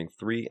 leaving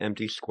 3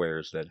 empty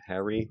squares that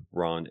Harry,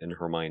 Ron, and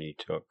Hermione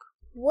took.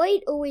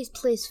 White always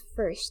plays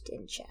first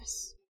in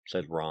chess,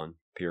 said Ron,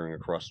 peering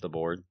across the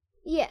board.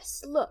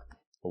 Yes, look.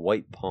 A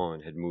white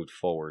pawn had moved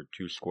forward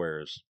 2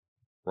 squares.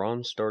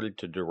 Ron started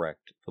to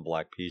direct the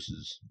black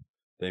pieces.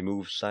 They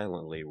moved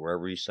silently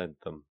wherever he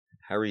sent them.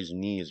 Harry's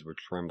knees were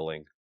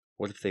trembling.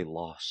 What if they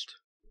lost?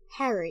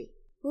 Harry,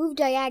 move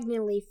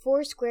diagonally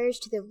 4 squares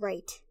to the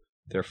right.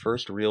 Their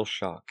first real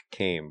shock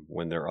came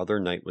when their other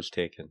knight was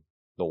taken.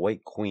 The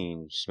White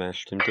Queen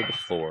smashed him to the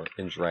floor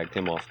and dragged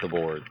him off the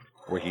board,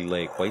 where he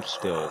lay quite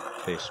still,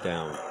 face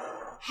down.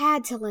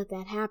 Had to let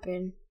that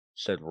happen,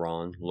 said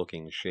Ron,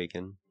 looking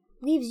shaken.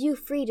 Leaves you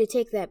free to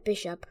take that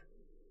bishop.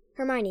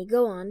 Hermione,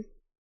 go on.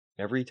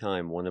 Every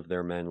time one of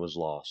their men was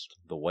lost,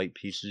 the white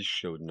pieces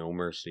showed no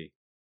mercy.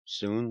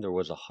 Soon there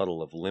was a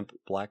huddle of limp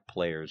black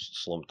players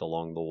slumped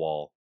along the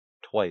wall.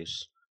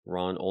 Twice,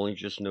 Ron only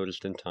just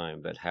noticed in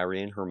time that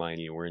Harry and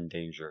Hermione were in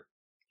danger.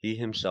 He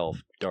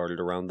himself darted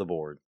around the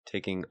board,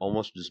 taking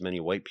almost as many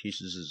white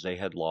pieces as they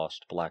had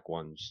lost black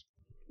ones.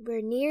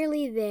 We're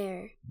nearly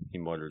there, he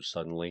muttered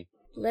suddenly.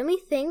 Let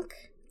me think.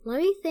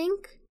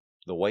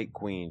 The White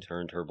Queen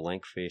turned her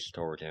blank face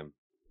toward him.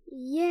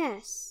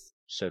 Yes,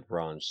 said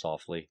Ron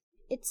softly.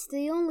 It's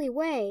the only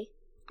way.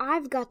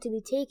 I've got to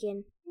be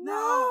taken.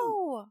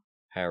 No!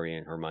 Harry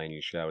and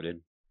Hermione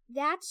shouted.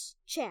 That's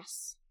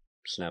chess,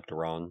 snapped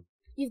Ron.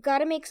 You've got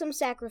to make some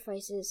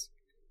sacrifices.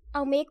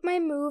 I'll make my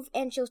move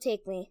and she'll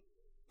take me.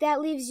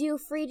 That leaves you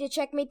free to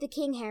checkmate the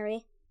king,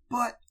 Harry.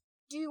 But...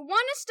 Do you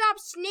want to stop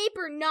Snape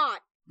or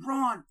not?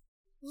 Ron!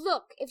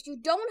 Look, if you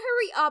don't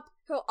hurry up,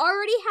 he'll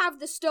already have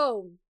the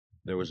stone.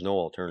 There was no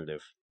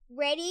alternative.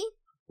 Ready?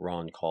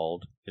 Ron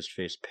called, his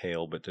face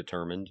pale but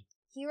determined.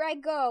 Here I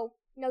go.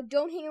 Now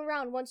don't hang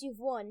around once you've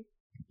won.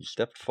 He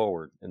stepped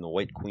forward, and the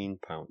White Queen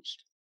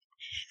pounced.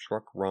 She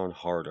struck Ron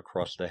hard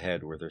across the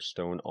head with her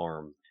stone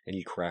arm, and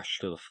he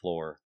crashed to the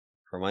floor.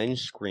 Hermione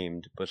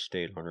screamed, but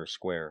stayed on her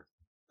square.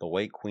 The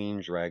White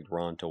Queen dragged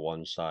Ron to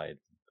one side.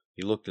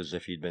 He looked as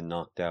if he'd been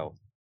knocked out.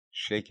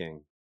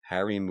 Shaking,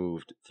 Harry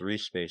moved 3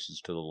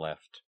 spaces to the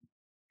left.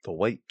 The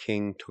White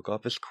King took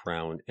off his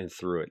crown and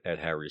threw it at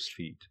Harry's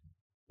feet.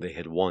 They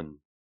had won.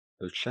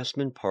 The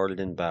chessmen parted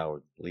and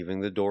bowed,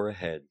 leaving the door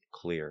ahead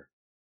clear.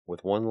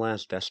 With one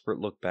last desperate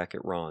look back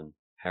at Ron,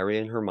 Harry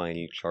and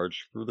Hermione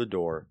charged through the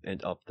door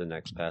and up the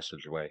next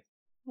passageway.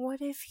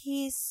 What if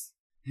he's...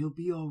 He'll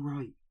be all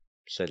right,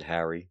 said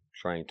Harry,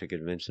 trying to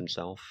convince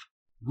himself.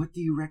 What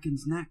do you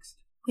reckon's next?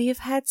 We've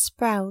had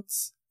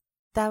sprouts.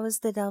 That was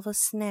the devil's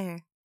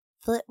snare.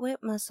 Flitwick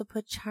must have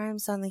put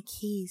charms on the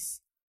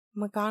keys.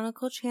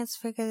 McGonagall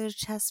transfigured the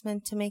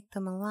chessmen to make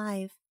them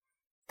alive.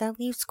 That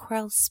leaves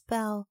Quirrell's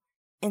spell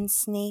and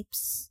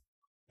Snape's...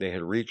 They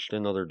had reached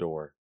another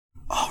door.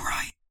 All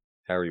right,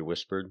 Harry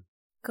whispered.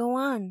 Go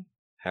on.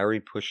 Harry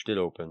pushed it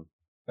open.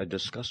 A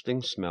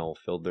disgusting smell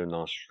filled their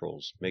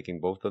nostrils,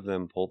 making both of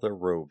them pull their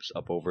robes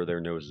up over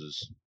their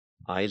noses.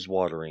 Eyes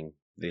watering,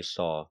 they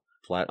saw,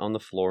 flat on the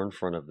floor in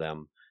front of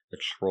them, a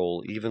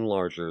troll even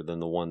larger than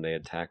the one they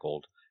had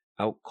tackled,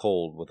 out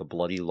cold with a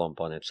bloody lump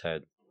on its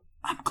head.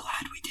 I'm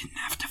glad we didn't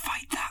have to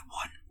fight that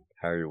one,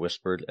 Harry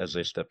whispered as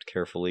they stepped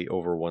carefully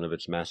over one of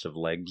its massive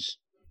legs.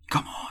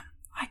 Come on,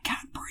 I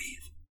can't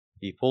breathe.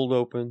 He pulled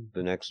open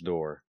the next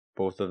door,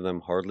 both of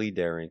them hardly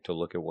daring to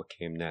look at what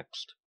came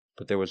next.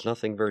 But there was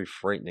nothing very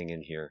frightening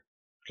in here.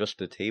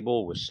 Just a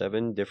table with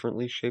 7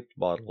 differently shaped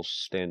bottles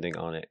standing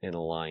on it in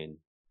a line.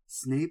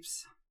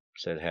 Snape's?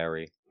 Said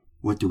Harry.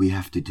 What do we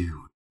have to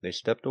do? They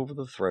stepped over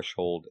the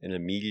threshold, and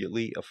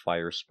immediately a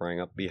fire sprang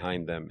up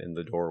behind them in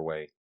the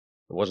doorway.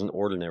 It wasn't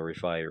ordinary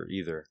fire,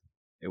 either.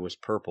 It was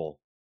purple.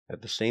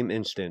 At the same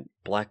instant,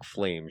 black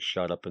flames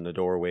shot up in the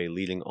doorway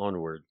leading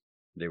onward.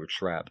 They were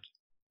trapped.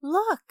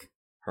 Look!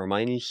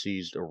 Hermione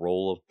seized a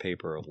roll of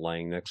paper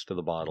lying next to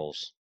the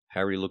bottles.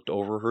 Harry looked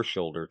over her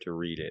shoulder to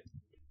read it.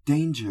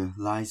 Danger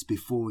lies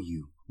before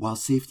you, while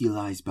safety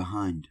lies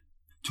behind.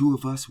 2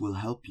 of us will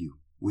help you,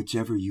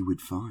 whichever you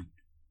would find.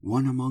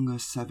 1 among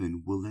us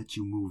 7 will let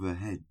you move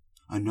ahead.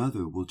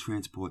 Another will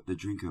transport the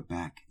drinker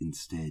back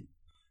instead.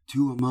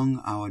 2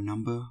 among our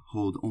number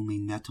hold only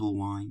nettle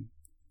wine.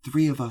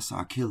 3 of us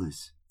are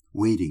killers,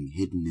 waiting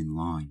hidden in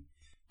line.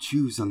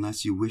 Choose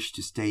unless you wish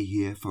to stay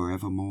here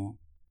forevermore.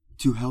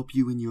 To help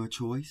you in your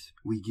choice,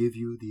 we give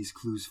you these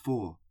clues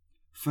 4.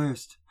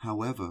 First,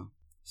 however,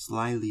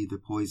 slyly the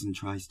poison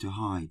tries to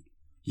hide.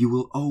 You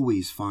will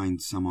always find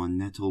some on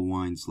nettle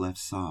wine's left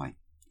side.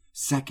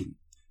 Second,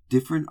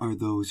 different are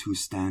those who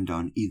stand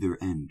on either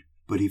end,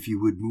 but if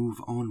you would move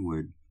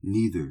onward,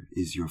 neither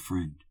is your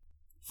friend.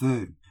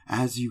 Third,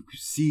 as you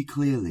see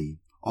clearly,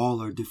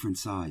 all are different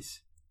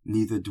size.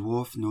 Neither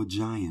dwarf nor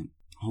giant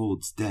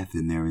holds death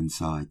in their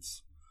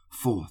insides.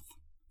 Fourth,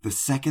 the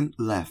second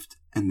left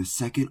and the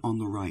second on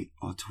the right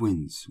are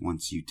twins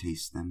once you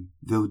taste them,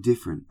 though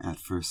different at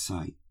first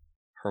sight.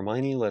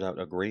 Hermione let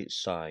out a great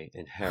sigh,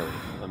 and Harry,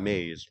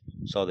 amazed,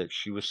 saw that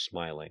she was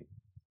smiling.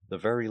 The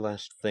very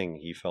last thing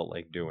he felt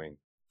like doing,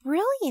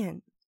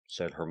 Brilliant!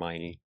 said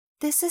Hermione.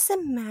 This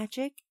isn't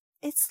magic,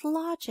 it's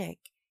logic.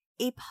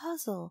 A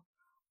puzzle.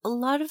 A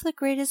lot of the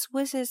greatest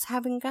wizards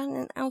haven't gotten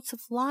an ounce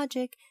of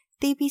logic.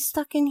 They'd be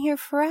stuck in here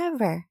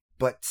forever.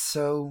 But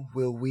so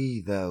will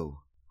we, though,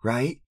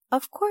 right?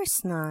 Of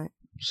course not.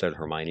 Said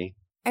Hermione.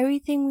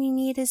 Everything we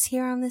need is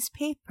here on this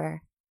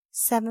paper.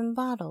 7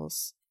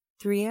 bottles.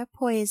 3 are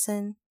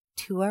poison,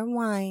 2 are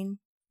wine,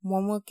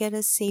 1 will get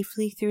us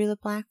safely through the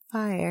black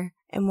fire,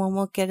 and 1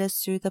 will get us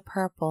through the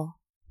purple.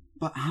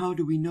 But how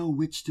do we know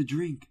which to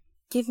drink?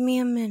 Give me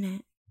a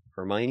minute.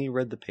 Hermione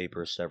read the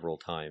paper several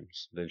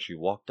times, then she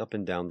walked up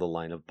and down the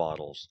line of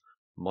bottles,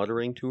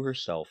 muttering to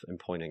herself and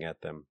pointing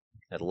at them.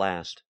 At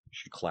last,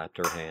 she clapped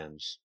her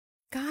hands.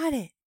 Got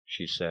it,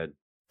 she said.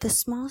 The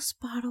smallest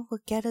bottle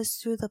will get us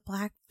through the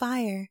black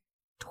fire,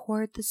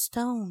 toward the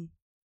stone.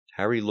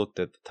 Harry looked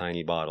at the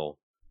tiny bottle.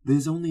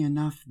 There's only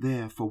enough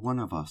there for one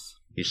of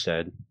us, he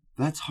said.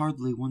 That's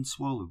hardly 1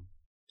 swallow.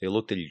 They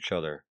looked at each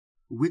other.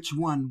 Which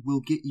one will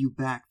get you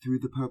back through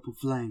the purple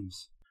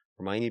flames?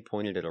 Hermione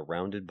pointed at a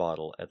rounded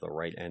bottle at the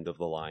right end of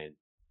the line.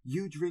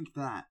 You drink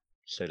that,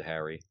 said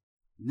Harry.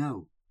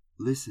 No,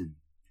 listen.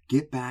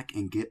 Get back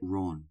and get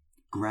Ron.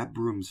 Grab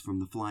brooms from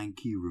the flying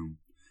key room.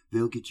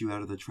 They'll get you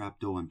out of the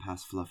trapdoor and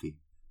past Fluffy.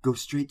 Go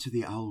straight to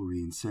the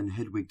Owlery and send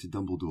Hedwig to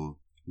Dumbledore.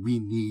 We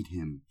need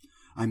him.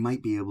 I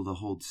might be able to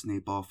hold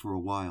Snape off for a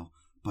while,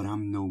 but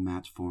I'm no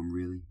match for him,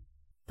 really.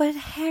 But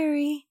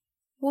Harry,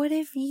 what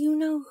if you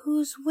know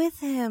who's with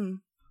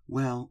him?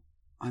 Well,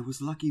 I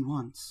was lucky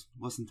once,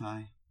 wasn't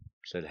I?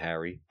 Said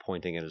Harry,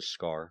 pointing at his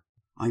scar.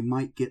 I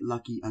might get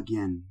lucky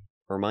again.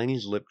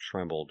 Hermione's lip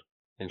trembled,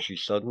 and she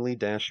suddenly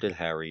dashed at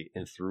Harry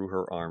and threw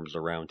her arms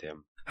around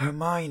him.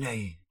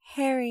 Hermione!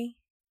 Harry,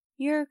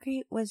 you're a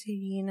great wizard,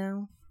 you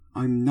know.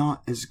 I'm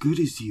not as good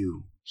as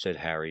you, said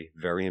Harry,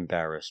 very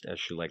embarrassed as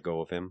she let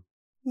go of him.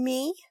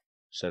 Me?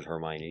 Said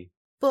Hermione.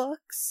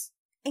 Books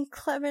and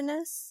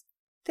cleverness.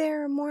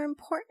 There are more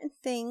important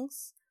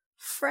things.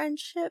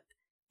 Friendship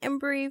and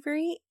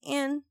bravery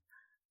and...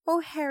 Oh,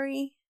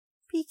 Harry,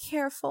 be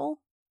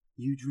careful.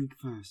 You drink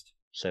first,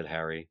 said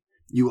Harry.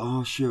 You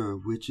are sure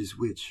which is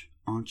which,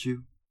 aren't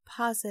you?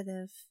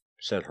 Positive,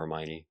 said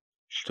Hermione.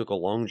 She took a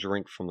long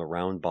drink from the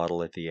round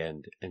bottle at the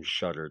end and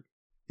shuddered.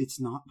 It's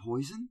not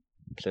poison?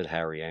 Said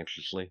Harry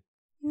anxiously.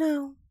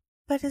 No,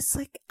 but it's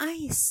like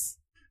ice.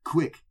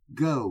 Quick,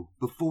 go,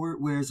 before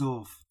it wears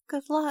off.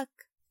 Good luck.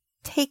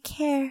 Take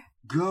care.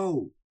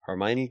 Go!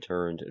 Hermione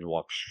turned and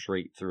walked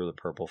straight through the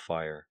purple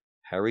fire.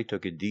 Harry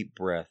took a deep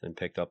breath and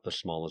picked up the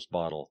smallest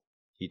bottle.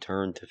 He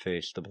turned to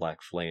face the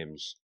black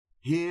flames.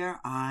 Here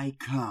I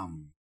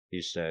come,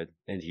 he said,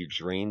 and he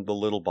drained the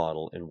little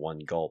bottle in one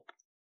gulp.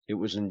 It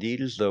was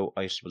indeed as though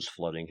ice was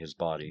flooding his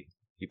body.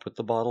 He put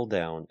the bottle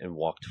down and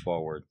walked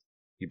forward.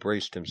 He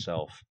braced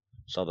himself,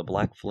 saw the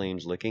black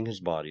flames licking his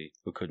body,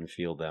 but couldn't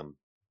feel them.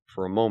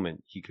 For a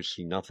moment he could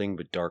see nothing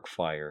but dark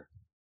fire.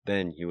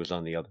 Then he was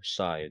on the other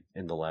side,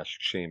 in the last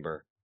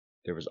chamber.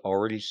 There was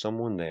already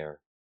someone there,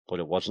 but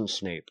it wasn't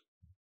Snape.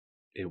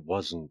 It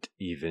wasn't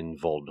even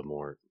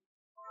Voldemort.